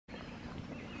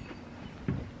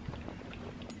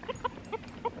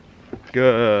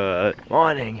Good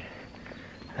morning.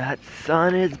 That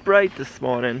sun is bright this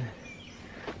morning.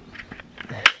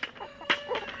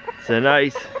 It's a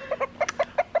nice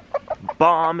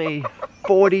balmy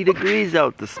 40 degrees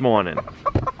out this morning.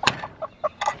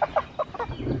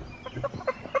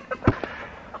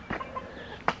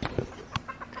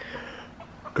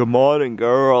 Good morning,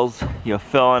 girls. You're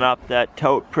filling up that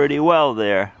tote pretty well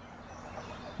there.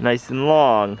 Nice and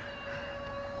long.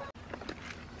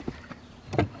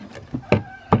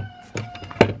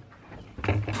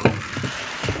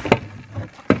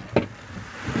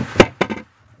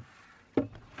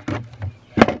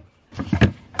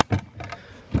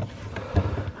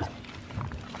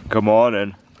 Good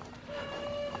morning.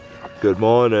 Good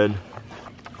morning.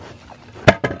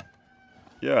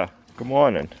 Yeah, good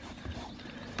morning.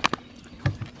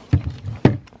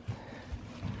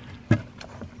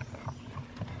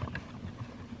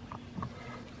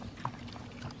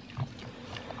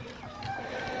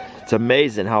 It's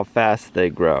amazing how fast they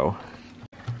grow.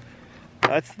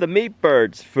 That's the meat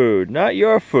bird's food, not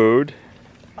your food.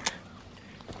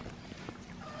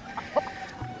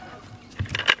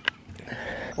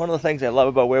 One of the things I love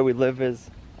about where we live is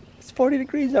it's 40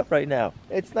 degrees up right now.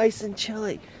 It's nice and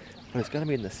chilly, but it's gonna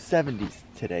be in the 70s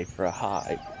today for a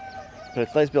high. But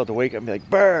it's nice to be able to wake up and be like,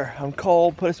 brr, I'm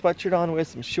cold, put a sweatshirt on, wear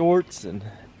some shorts, and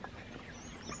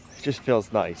it just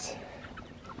feels nice.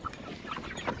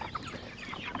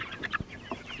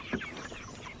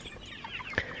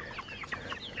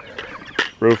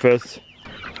 Rufus.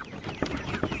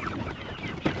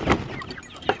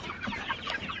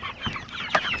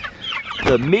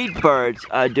 The meat birds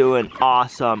are doing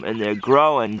awesome and they're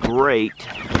growing great.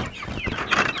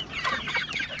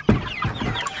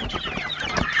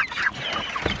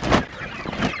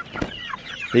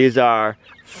 These are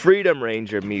Freedom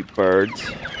Ranger meat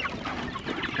birds.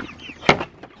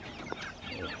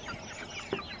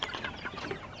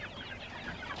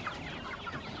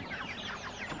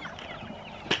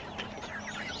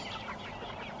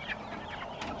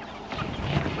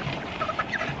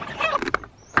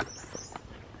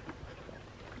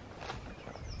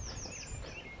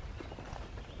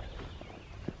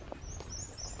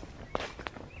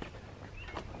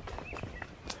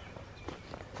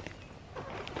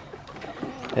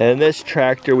 And in this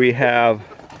tractor we have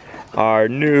our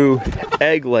new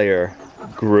egg layer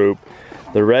group.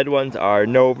 The red ones are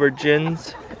no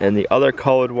virgins and the other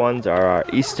colored ones are our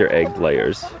Easter egg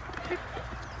layers.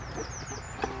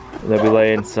 They'll be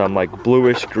laying some like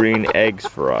bluish green eggs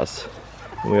for us.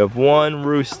 We have one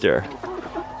rooster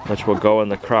which will go in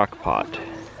the crock pot.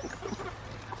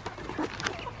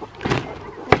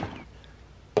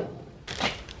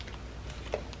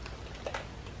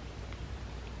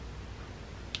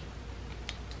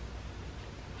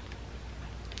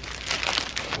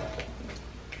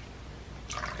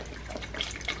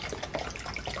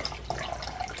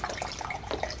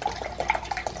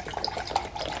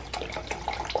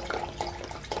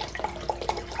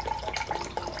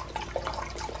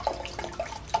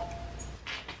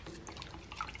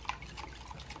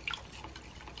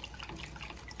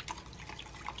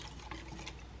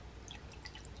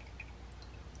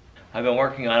 I've been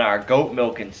working on our goat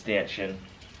milking stanchion.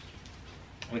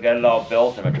 We got it all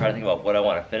built and I'm trying to think about what I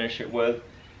want to finish it with.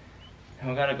 And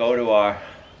we're gonna go to our,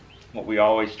 what we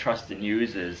always trust and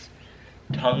use is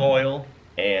tung oil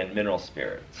and mineral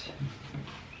spirits.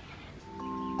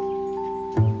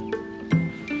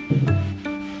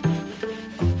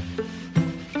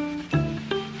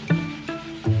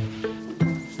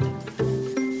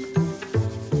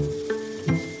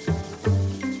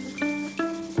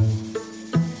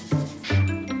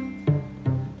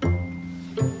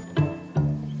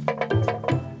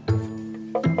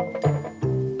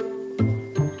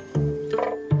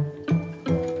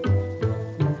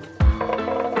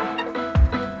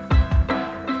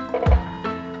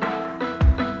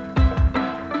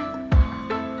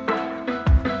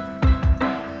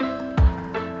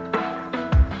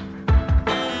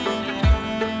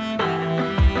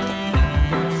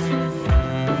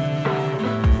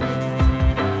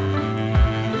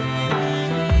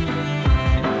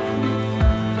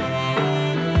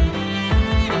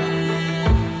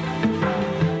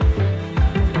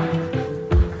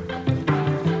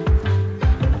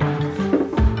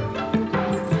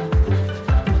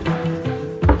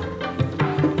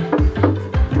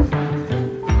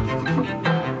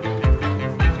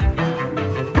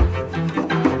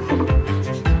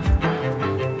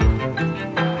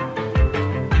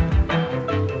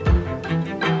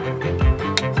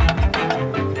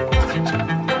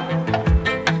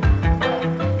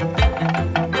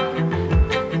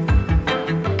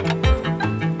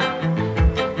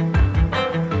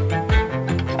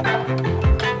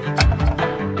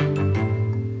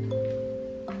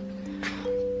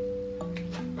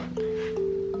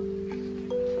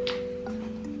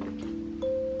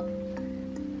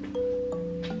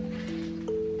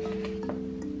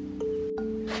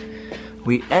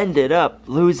 we ended up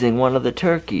losing one of the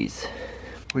turkeys.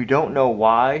 We don't know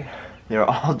why. They're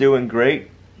all doing great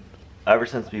ever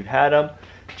since we've had them.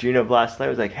 Gina last night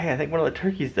was like, hey, I think one of the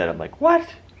turkeys dead. I'm like, what?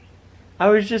 I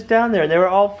was just down there and they were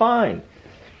all fine.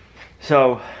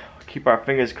 So keep our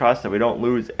fingers crossed that we don't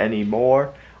lose any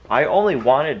more. I only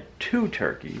wanted 2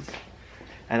 turkeys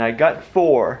and I got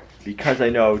 4 because I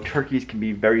know turkeys can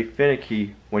be very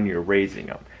finicky when you're raising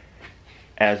them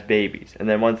as babies. And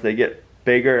then once they get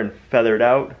bigger and feathered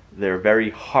out, they're very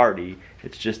hardy.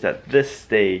 It's just at this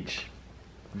stage,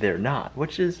 they're not,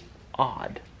 which is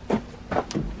odd.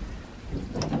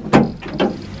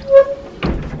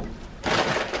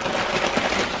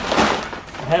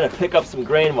 I had to pick up some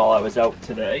grain while I was out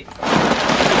today.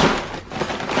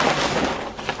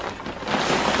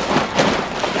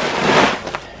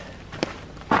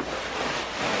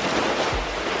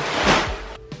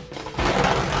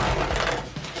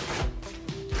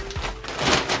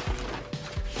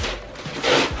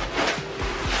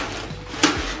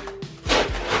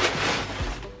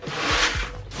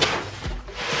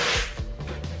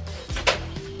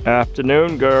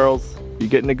 Afternoon, girls. You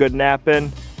getting a good nap in?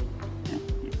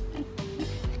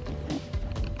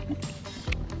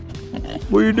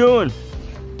 What are you doing?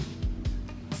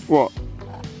 What?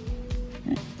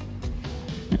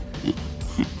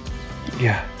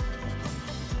 Yeah.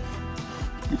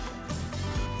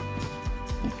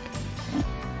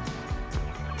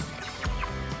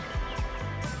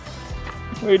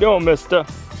 What are you doing, mister?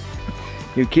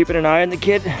 You keeping an eye on the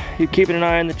kid? You keeping an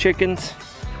eye on the chickens?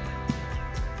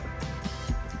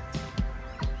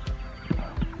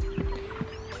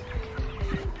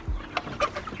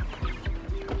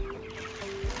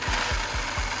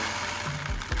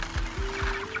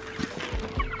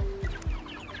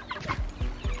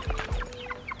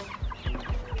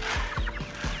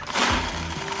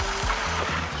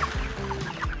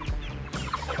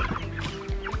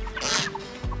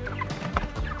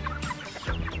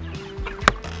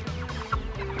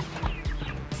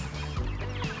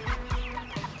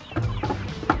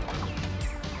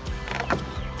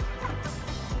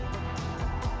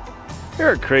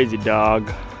 You're a crazy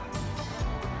dog.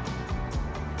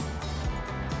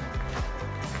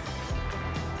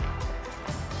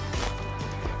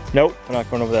 Nope, I'm not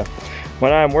going over there.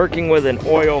 When I'm working with an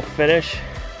oil finish,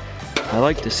 I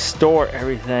like to store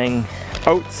everything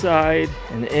outside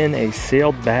and in a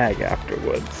sealed bag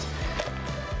afterwards.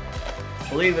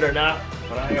 Believe it or not,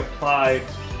 when I apply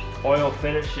oil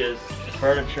finishes to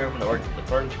furniture when I work at the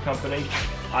furniture company,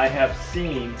 I have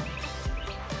seen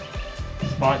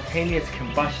spontaneous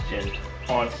combustion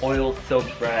on oil silk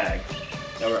bags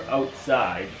that were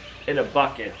outside in a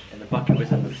bucket, and the bucket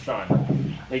was in the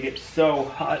sun. They get so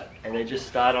hot and they just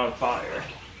start on fire.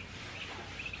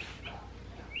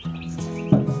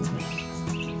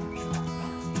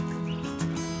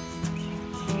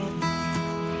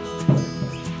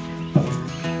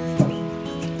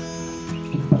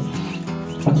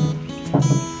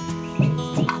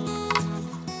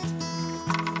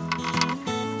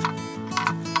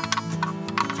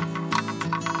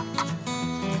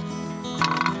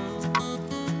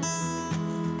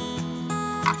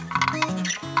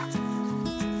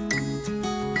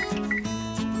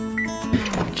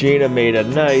 Gina made a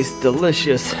nice,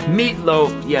 delicious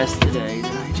meatloaf yesterday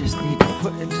that I just need to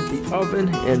put into the oven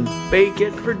and bake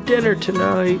it for dinner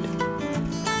tonight.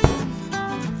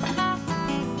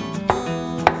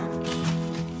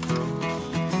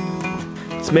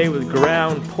 It's made with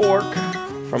ground pork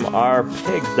from our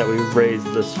pigs that we've raised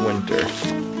this winter.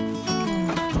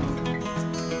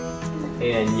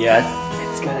 And yes,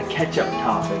 it's got a ketchup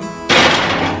topping.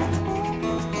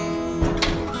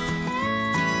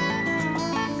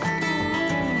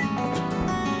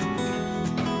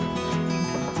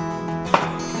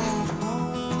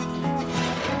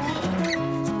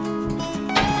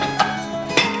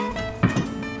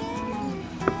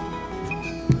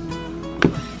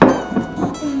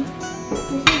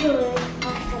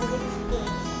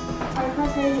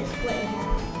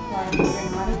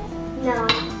 No,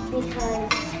 because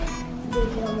we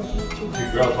can only eat 2 You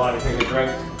girls want to take a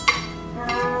drink?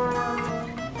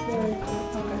 Really cool.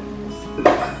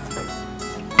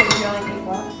 Because you only take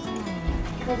what?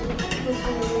 Because we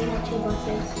can only have 2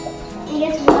 buses. And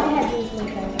guess what? I had these my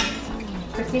cousin.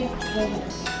 Christine?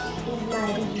 He's my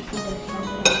YouTuber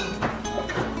friend.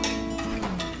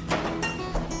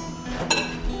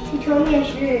 He told me I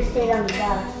should have stayed on the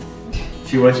bus.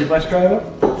 She was your bus driver?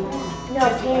 No,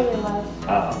 Tanya was.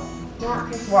 Oh. Not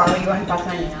Christine. Why were you on bus on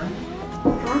now?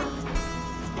 Huh?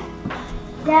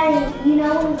 Daddy, you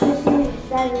know when Christine was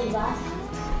driving the bus?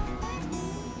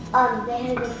 They had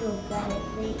to go to a better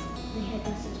place. my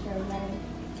hairdresser's for a wedding.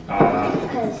 Oh,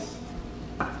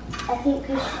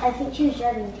 I think she was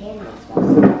driving Tanya as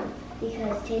well.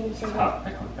 Because Tanya said that.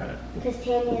 I clicked that. Because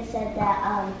Tanya said that.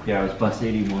 Yeah, it was bus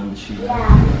 81 that she went.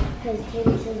 Yeah, because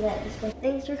Tanya said that.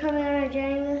 Thanks for coming on our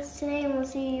journey with us today, and we'll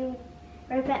see you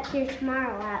right back here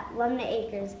tomorrow at Lumnah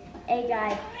Acres, a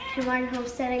guide to modern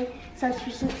homesteading,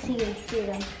 self-sufficiency, and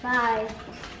freedom. Bye.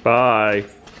 Bye.